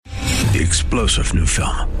The explosive new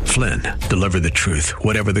film, Flynn, deliver the truth,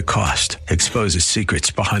 whatever the cost, exposes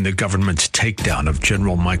secrets behind the government's takedown of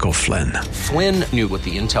General Michael Flynn. Flynn knew what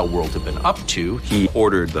the intel world had been up to. He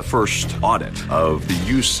ordered the first audit of the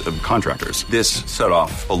use of contractors. This set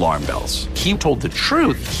off alarm bells. He told the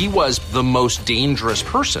truth. He was the most dangerous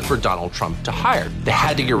person for Donald Trump to hire. They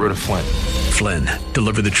had to get rid of Flynn. Flynn,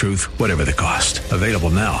 deliver the truth, whatever the cost. Available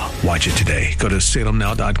now. Watch it today. Go to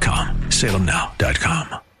salemnow.com.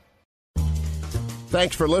 salemnow.com.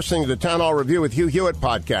 Thanks for listening to the Town Hall Review with Hugh Hewitt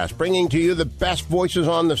podcast, bringing to you the best voices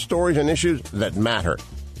on the stories and issues that matter.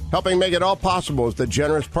 Helping make it all possible is the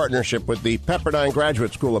generous partnership with the Pepperdine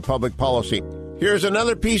Graduate School of Public Policy. Here's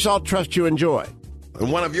another piece I'll trust you enjoy.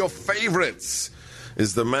 And one of your favorites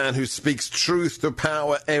is the man who speaks truth to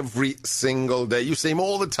power every single day. You see him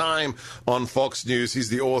all the time on Fox News. He's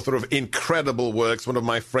the author of incredible works. One of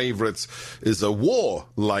my favorites is A War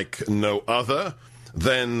Like No Other.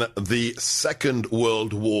 Then the Second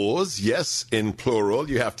World Wars, yes, in plural.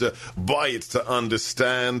 You have to buy it to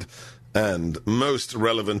understand. And most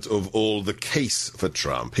relevant of all, the case for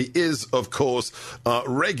Trump. He is, of course, our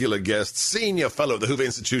regular guest, senior fellow at the Hoover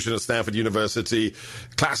Institution at Stanford University,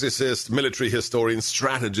 classicist, military historian,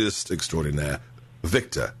 strategist extraordinaire,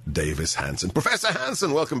 Victor Davis Hanson. Professor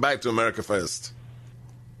Hanson, welcome back to America First.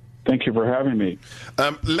 Thank you for having me.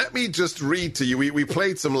 Let me just read to you. We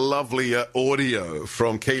played some lovely audio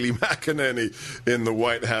from Kayleigh McEnany in the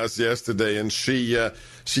White House yesterday, and she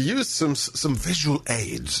used some visual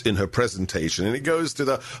aids in her presentation, and it goes to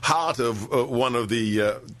the heart of one of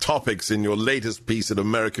the topics in your latest piece at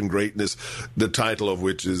American Greatness, the title of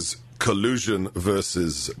which is Collusion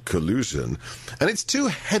versus Collusion. And it's two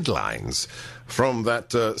headlines from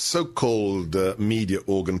that so-called media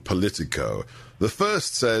organ Politico. The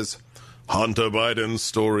first says, Hunter Biden's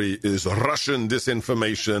story is Russian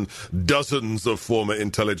disinformation, dozens of former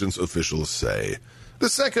intelligence officials say. The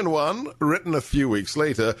second one, written a few weeks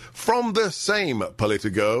later, from the same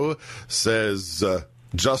Politico, says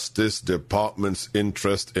Justice Department's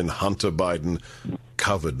interest in Hunter Biden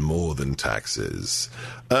covered more than taxes.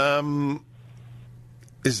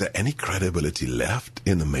 Is there any credibility left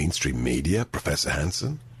in the mainstream media, Professor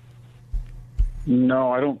Hanson?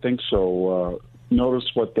 No, I don't think so. Notice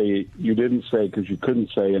what you didn't say because you couldn't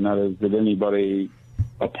say, and that is, did anybody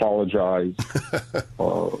apologize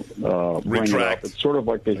or bring it up? It's sort of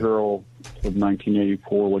like the hero of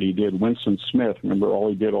 1984, what he did. Winston Smith, remember, all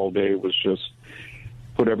he did all day was just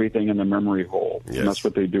put everything in the memory hole. Yes. And that's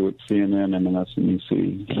what they do at CNN and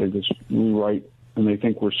MSNBC. They just rewrite, and they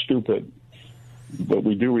think we're stupid. But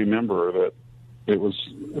we do remember that it was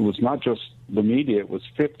not just the media. It was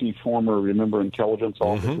 50 former, intelligence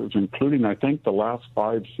officers, including, I think, the last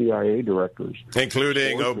 5 CIA directors.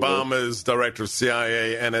 Including Obama's director of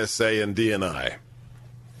CIA, NSA, and DNI.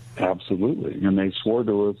 Absolutely. And they swore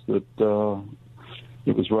to us that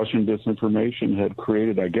it was Russian disinformation had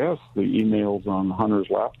created, I guess, the emails on Hunter's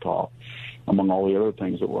laptop, among all the other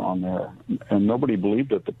things that were on there. And nobody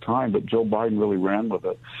believed at the time, but Joe Biden really ran with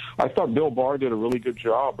it. I thought Bill Barr did a really good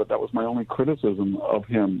job, but that was my only criticism of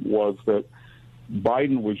him, was that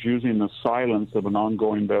Biden was using the silence of an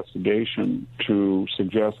ongoing investigation to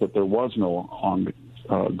suggest that there was no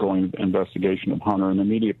ongoing investigation of Hunter, and the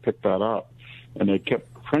media picked that up, and they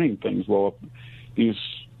kept printing things. Well, if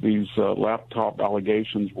these laptop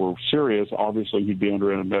allegations were serious, obviously he'd be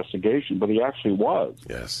under an investigation, but he actually was.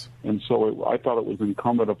 Yes. And so I thought it was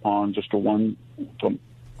incumbent upon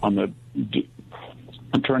on the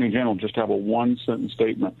Attorney General just have a one-sentence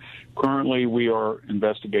statement. Currently, we are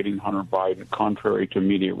investigating Hunter Biden, contrary to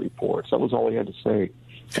media reports. That was all he had to say.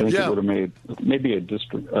 I think it would have made maybe a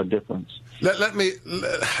difference.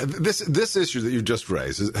 This issue that you just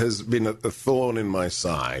raised has been a thorn in my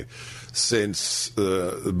side since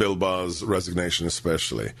Bill Barr's resignation,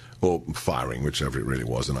 especially, or firing, whichever it really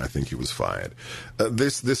was, and I think he was fired.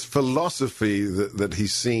 This philosophy that he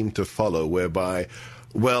seemed to follow, whereby,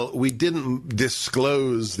 well, we didn't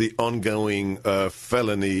disclose the ongoing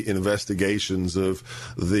felony investigations of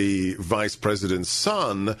the vice president's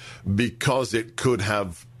son because it could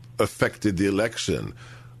have affected the election.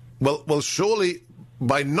 Well, surely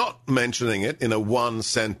by not mentioning it in a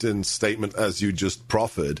one-sentence statement, as you just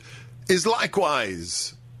proffered, is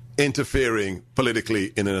likewise interfering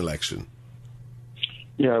politically in an election.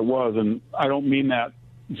 Yeah, it was, and I don't mean that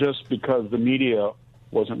just because the media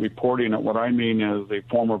wasn't reporting it. What I mean is the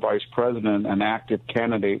former vice president, an active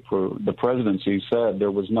candidate for the presidency, said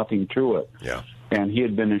there was nothing to it. Yeah. And he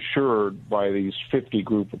had been assured by this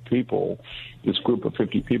group of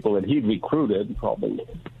 50 people that he'd recruited, probably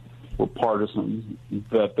were partisans,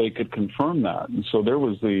 that they could confirm that. And so there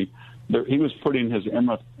was the he was putting his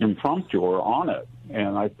impromptu on it.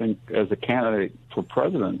 And I think as a candidate for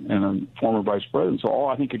president and a former vice president, so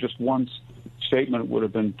I think just one statement would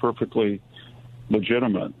have been perfectly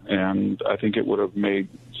legitimate. And I think it would have made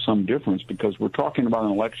some difference, because we're talking about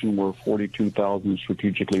an election where 42,000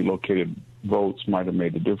 strategically located votes might have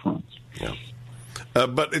made a difference. Yeah.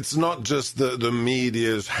 But it's not just the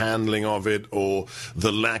media's handling of it or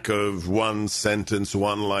the lack of one-sentence,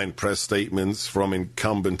 one-line press statements from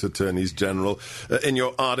incumbent attorneys general. In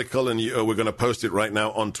your article, and we're going to post it right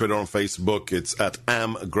now on Twitter, on Facebook, it's at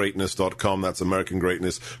amgreatness.com. That's American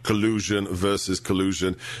Greatness, collusion versus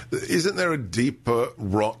collusion. Isn't there a deeper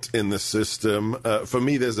rot in the system? For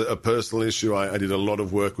me, there's a personal issue. I did a lot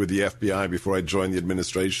of work with the FBI before I joined the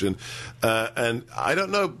administration. And I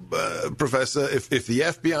don't know, Professor, if the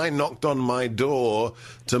FBI knocked on my door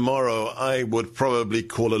tomorrow, I would probably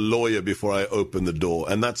call a lawyer before I open the door.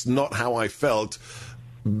 And that's not how I felt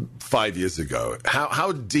 5 years ago.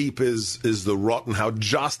 How deep is the rot, and how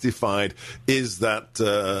justified is that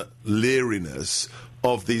leeriness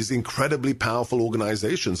of these incredibly powerful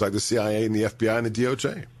organizations like the CIA and the FBI and the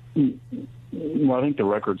DOJ? Well, I think the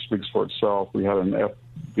record speaks for itself. We had an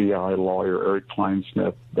FBI lawyer, Eric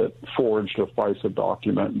Kleinsmith, that forged a FISA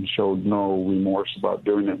document and showed no remorse about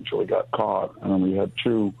doing it until he got caught. And then we had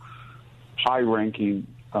two high-ranking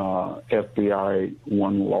FBI,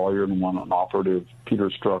 one lawyer and one an operative, Peter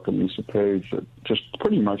Strzok and Lisa Page, that just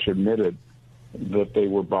pretty much admitted that they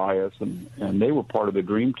were biased, and they were part of the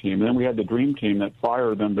Dream Team. And then we had the Dream Team that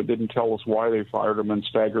fired them but didn't tell us why they fired them and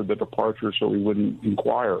staggered the departure so we wouldn't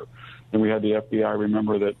inquire. And we had the FBI,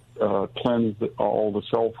 remember, that cleansed all the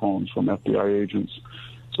cell phones from FBI agents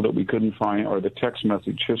so that we couldn't find, or the text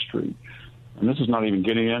message history. And this is not even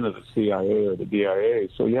getting into the CIA or the DIA.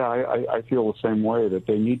 So, yeah, I feel the same way, that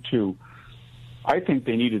they need to, I think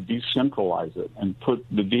they need to decentralize it and put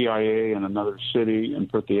the DIA in another city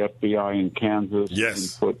and put the FBI in Kansas.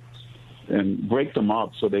 Yes. And break them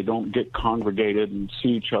up so they don't get congregated and see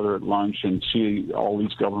each other at lunch and see all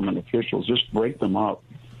these government officials. Just break them up.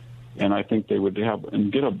 And I think they would have,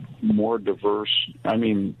 and get a more diverse, I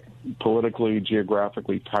mean, politically,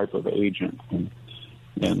 geographically type of agent.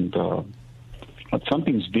 But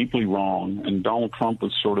something's deeply wrong, and Donald Trump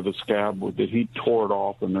was sort of the scab that he tore it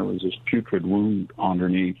off, and there was this putrid wound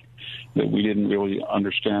underneath that we didn't really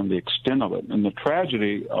understand the extent of it. And the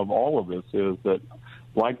tragedy of all of this is that,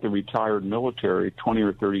 like the retired military, 20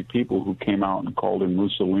 or 30 people who came out and called him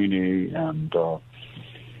Mussolini and,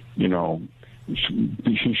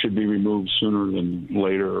 he should be removed sooner than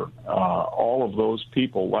later. All of those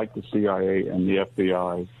people, like the CIA and the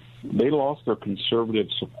FBI, they lost their conservative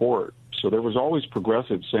support. So there was always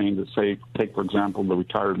progressives saying to say, take, for example, the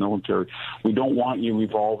retired military, we don't want you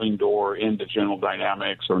revolving door into General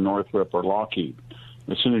Dynamics or Northrop or Lockheed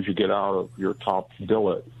as soon as you get out of your top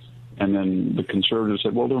billet. And then the conservatives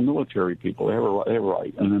said, well, they're military people. They have a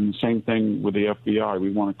right. And then the same thing with the FBI.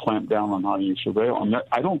 We want to clamp down on how you surveil. And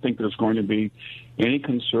I don't think there's going to be any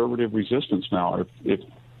conservative resistance now. If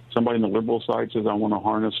somebody in the liberal side says, I want to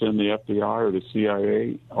harness in the FBI or the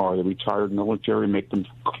CIA or the retired military, make them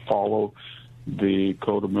follow the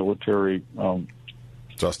Code of Military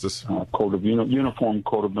Justice, Uniform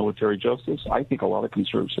Code of Military Justice, I think a lot of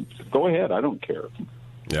conservatives say, go ahead, I don't care.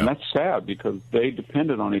 Yeah. And that's sad, because they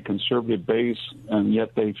depended on a conservative base, and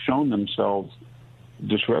yet they've shown themselves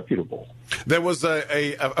disreputable. There was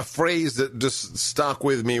a phrase that just stuck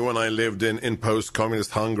with me when I lived in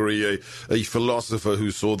post-communist Hungary, a philosopher who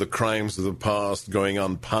saw the crimes of the past going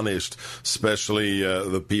unpunished, especially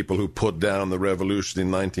the people who put down the revolution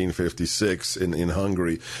in 1956 in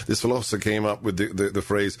Hungary. This philosopher came up with the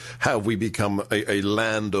phrase, how have we become a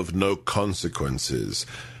land of no consequences?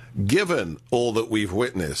 Given all that we've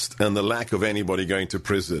witnessed and the lack of anybody going to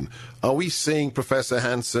prison, are we seeing, Professor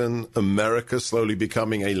Hanson, America slowly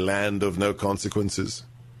becoming a land of no consequences?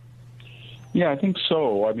 Yeah, I think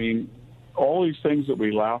so. I mean, all these things that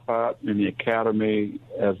we laugh at in the academy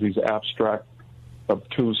as these abstract,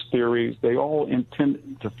 obtuse theories, they all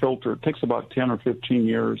intend to filter. It takes about 10 or 15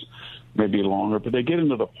 years, maybe longer, but they get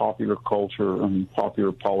into the popular culture and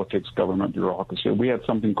popular politics, government bureaucracy. We had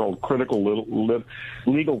something called critical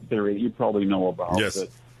legal theory that you probably know about. Yes. That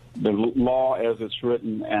the law as it's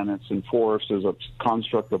written and it's enforced is a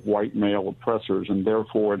construct of white male oppressors, and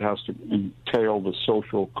therefore it has to entail the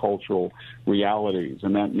social, cultural realities.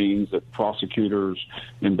 And that means that prosecutors,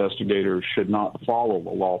 investigators should not follow the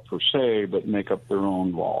law per se, but make up their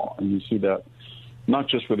own law. And you see that not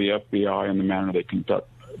just for the FBI and the manner they conduct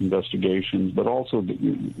investigations, but also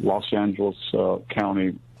the Los Angeles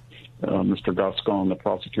County, Mr. Gascon, the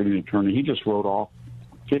prosecuting attorney, he just wrote off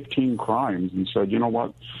 15 crimes and said, you know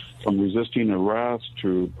what, from resisting arrest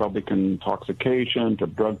to public intoxication to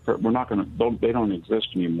drug, they don't exist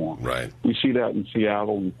anymore. Right. We see that in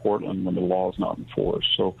Seattle and Portland when the law is not enforced.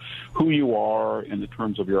 So who you are in the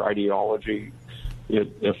terms of your ideology,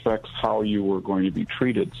 it affects how you are going to be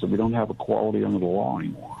treated. So we don't have equality under the law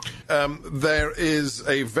anymore. There is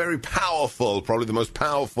a very powerful, probably the most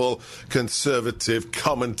powerful conservative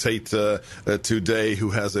commentator today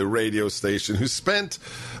who has a radio station, who spent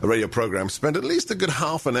at least a good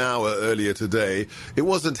half an hour earlier today. It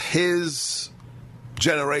wasn't his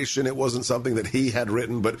generation, it wasn't something that he had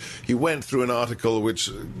written, but he went through an article which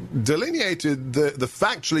delineated the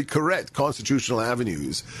factually correct constitutional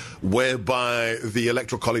avenues whereby the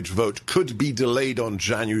Electoral College vote could be delayed on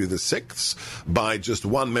January the 6th by just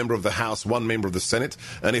one member of the House, one member of the Senate,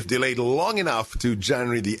 and if delayed long enough to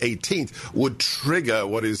January the 18th, would trigger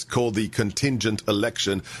what is called the contingent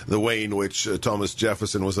election, the way in which Thomas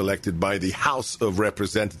Jefferson was elected by the House of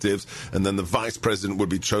Representatives, and then the vice president would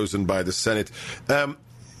be chosen by the Senate.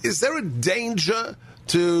 Is there a danger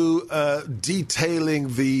to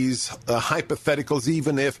detailing these hypotheticals,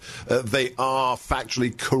 even if they are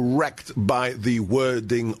factually correct by the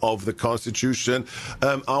wording of the Constitution?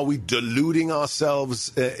 Are we deluding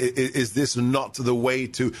ourselves? Is this not the way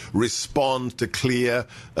to respond to clear,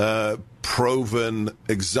 proven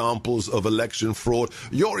examples of election fraud?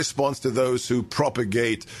 Your response to those who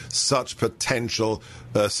propagate such potential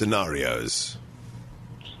scenarios?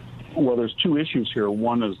 Well, there's two issues here.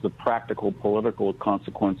 One is the practical political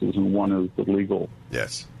consequences, and one is the legal.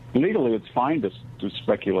 Yes. Legally, it's fine to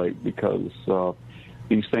speculate because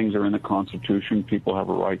these things are in the Constitution. People have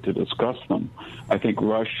a right to discuss them. I think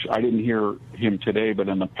Rush, I didn't hear him today, but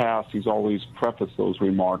in the past, he's always prefaced those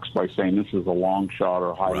remarks by saying this is a long shot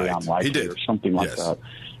or highly unlikely or something like that.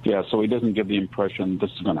 Yeah, so he doesn't give the impression this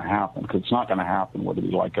is going to happen, because it's not going to happen whether we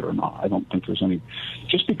like it or not. I don't think there's any...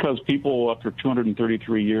 Just because people, after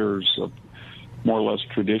 233 years of more or less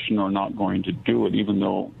tradition, are not going to do it, even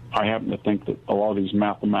though I happen to think that a lot of these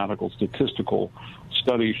mathematical, statistical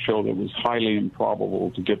studies show that it was highly improbable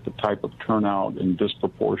to get the type of turnout and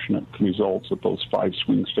disproportionate results that those 5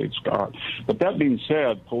 swing states got. But that being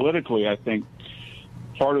said, politically, I think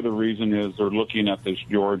part of the reason is they're looking at this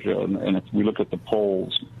Georgia, and if we look at the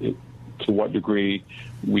polls, to what degree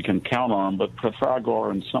we can count on them. But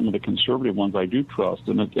Trafalgar and some of the conservative ones I do trust,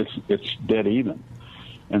 and it's dead even.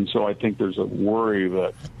 And so I think there's a worry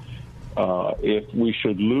that if we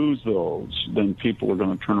should lose those, then people are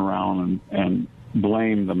going to turn around and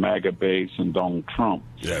blame the MAGA base and Donald Trump.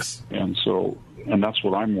 Yes. And that's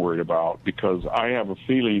what I'm worried about, because I have a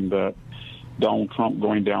feeling that Donald Trump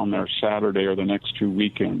going down there Saturday or the next 2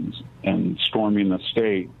 weekends and storming the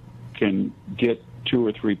state can get 2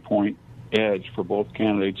 or 3 point edge for both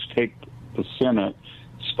candidates, take the Senate,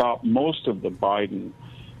 stop most of the Biden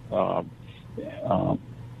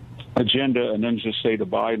agenda, and then just say to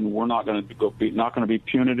Biden, we're not going to be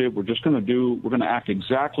punitive. We're going to act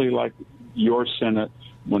exactly like your Senate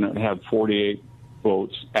when it had 48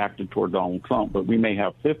 votes acted toward Donald Trump, but we may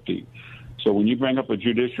have 50. So when you bring up a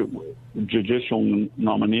judicial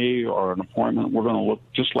nominee or an appointment, we're going to look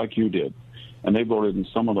just like you did. And they voted in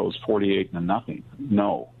some of those 48 to nothing.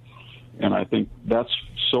 No. And I think that's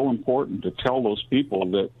so important to tell those people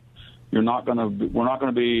that we're not going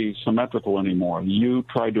to be symmetrical anymore. You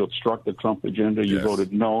tried to obstruct the Trump agenda. You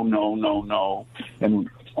voted no, no, no, no. And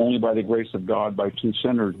only by the grace of God, by 2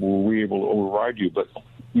 senators, were we able to override you. But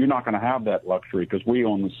you're not going to have that luxury because we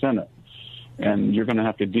own the Senate. And you're going to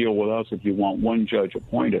have to deal with us if you want one judge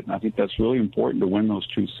appointed. And I think that's really important to win those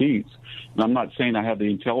 2 seats. And I'm not saying I have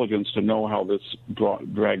the intelligence to know how this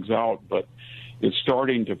drags out, but it's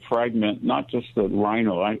starting to fragment, not just the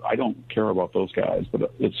Rhino. I don't care about those guys,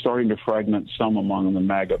 but it's starting to fragment some among the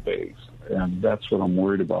MAGA base. And that's what I'm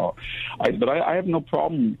worried about. I have no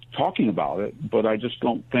problem talking about it, but I just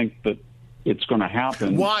don't think that it's going to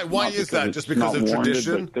happen. Why is that? Just because of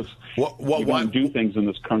tradition? Why do things in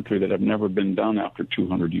this country that have never been done after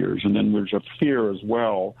 200 years? And then there's a fear as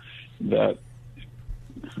well that,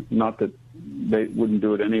 not that they wouldn't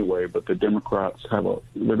do it anyway, but the Democrats they're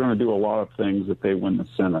going to do a lot of things if they win the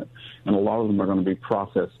Senate, and a lot of them are going to be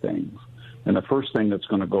process things. And the first thing that's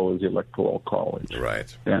going to go is the Electoral College.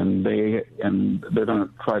 Right. And they're going to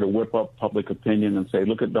try to whip up public opinion and say,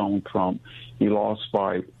 look at Donald Trump. He lost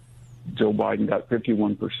by Joe Biden got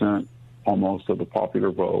 51% almost of the popular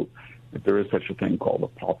vote, if there is such a thing called a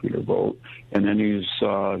popular vote. And then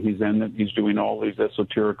he's doing all these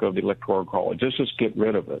esoteric of the Electoral College. Let's just get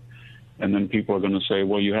rid of it. And then people are going to say,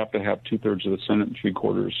 well, you have to have 2/3 of the Senate and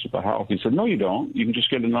 3/4 of the House. He said, no, you don't. You can just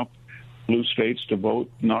get enough blue states to vote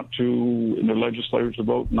not to, and the legislators to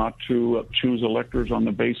vote not to choose electors on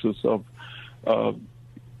the basis of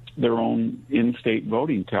their own in-state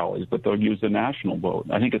voting tallies, but they'll use the national vote.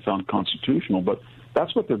 I think it's unconstitutional, but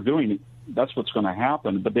that's what they're doing. That's what's going to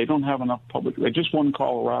happen. But they don't have enough public. They just won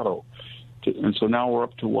Colorado, and so now we're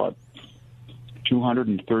up to what,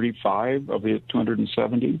 235 of the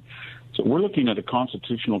 270. So we're looking at a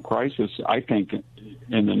constitutional crisis, I think,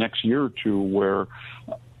 in the next year or two, where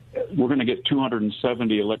we're going to get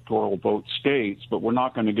 270 electoral vote states, but we're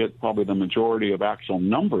not going to get probably the majority of actual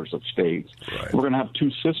numbers of states. Right. We're going to have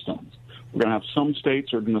two systems. We're going to have some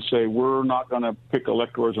states are going to say we're not going to pick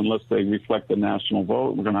electors unless they reflect the national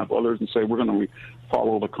vote. We're going to have others and say we're going to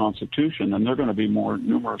follow the Constitution, and they're going to be more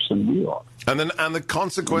numerous than we are. And the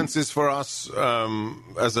consequences for us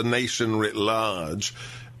as a nation writ large,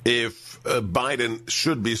 if Biden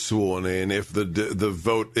should be sworn in, if the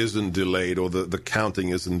vote isn't delayed or the counting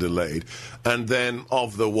isn't delayed, and then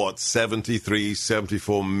of the,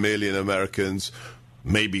 74 million Americans,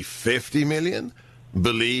 maybe 50 million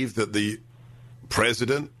believe that the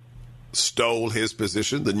president stole his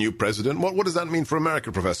position, the new president. What does that mean for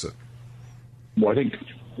America, Professor? Well, I think,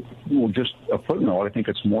 just a footnote, I think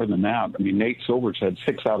it's more than that. I mean, Nate Silver said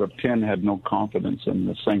 6 out of 10 had no confidence in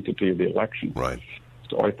the sanctity of the election. Right.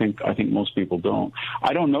 So I think most people don't.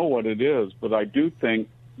 I don't know what it is, but I do think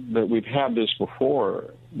that we've had this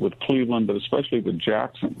before with Cleveland, but especially with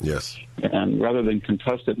Jackson. Yes. And rather than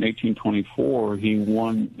contest it in 1824,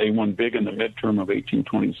 they won big in the midterm of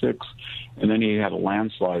 1826, and then he had a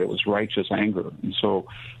landslide. It was righteous anger. And so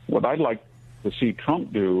what I'd like to see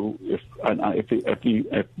Trump do, if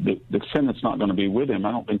the Senate's not going to be with him,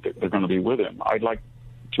 I don't think that they're going to be with him. I'd like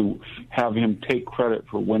to have him take credit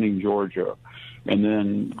for winning Georgia, and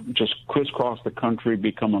then just crisscross the country,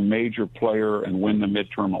 become a major player, and win the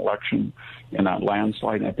midterm election in that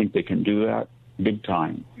landslide. I think they can do that big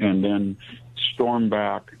time, and then storm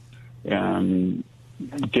back and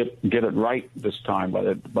get it right this time.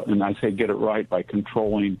 And I say get it right by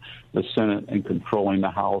controlling the Senate and controlling the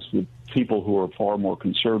House with people who are far more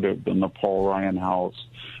conservative than the Paul Ryan House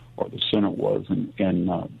or the Senate was in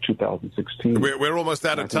 2016. We're almost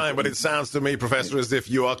out of time, but it sounds to me, Professor, as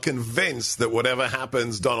if you are convinced that whatever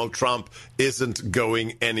happens, Donald Trump isn't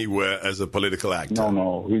going anywhere as a political actor.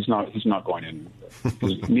 No, he's not going anywhere.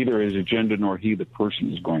 Neither his agenda nor he, the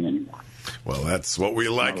person, is going anywhere. Well, that's what we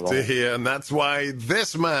like to hear, and that's why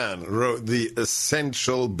this man wrote the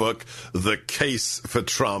essential book, The Case for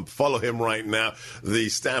Trump. Follow him right now, the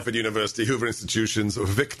Stanford University Hoover Institution's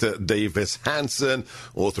Victor Davis Hanson,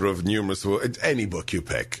 author of numerous books. Any book you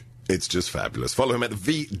pick, it's just fabulous. Follow him at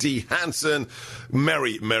VD Hanson.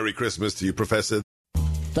 Merry Christmas to you, Professor.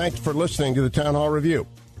 Thanks for listening to the Town Hall Review.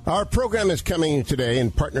 Our program is coming today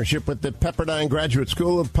in partnership with the Pepperdine Graduate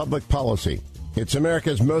School of Public Policy. It's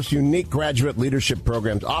America's most unique graduate leadership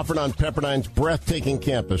programs offered on Pepperdine's breathtaking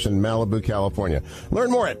campus in Malibu, California. Learn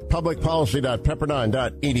more at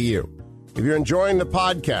publicpolicy.pepperdine.edu. If you're enjoying the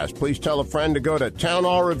podcast, please tell a friend to go to Town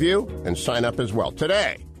Hall Review and sign up as well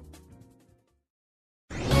today.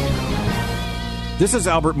 This is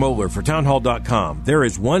Albert Mohler for townhall.com. There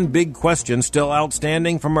is one big question still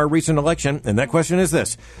outstanding from our recent election, and that question is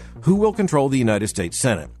this: who will control the United States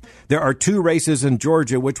Senate? There are 2 races in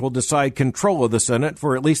Georgia which will decide control of the Senate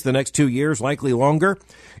for at least the next 2 years, likely longer.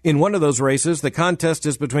 In one of those races, the contest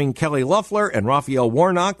is between Kelly Loeffler and Raphael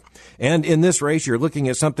Warnock. And in this race, you're looking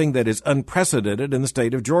at something that is unprecedented in the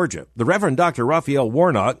state of Georgia. The Reverend Dr. Raphael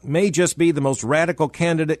Warnock may just be the most radical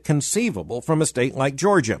candidate conceivable from a state like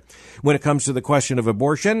Georgia. When it comes to the question of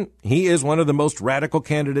abortion, he is one of the most radical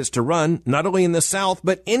candidates to run, not only in the South,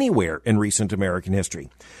 but anywhere in recent American history.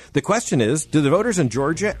 The question is, do the voters in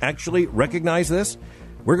Georgia actually recognize this?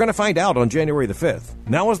 We're going to find out on January the 5th.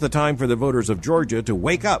 Now is the time for the voters of Georgia to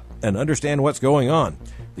wake up and understand what's going on.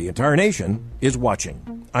 The entire nation is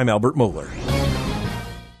watching. I'm Albert Mohler.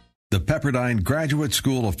 The Pepperdine Graduate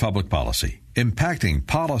School of Public Policy, impacting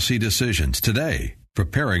policy decisions today,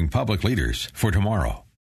 preparing public leaders for tomorrow.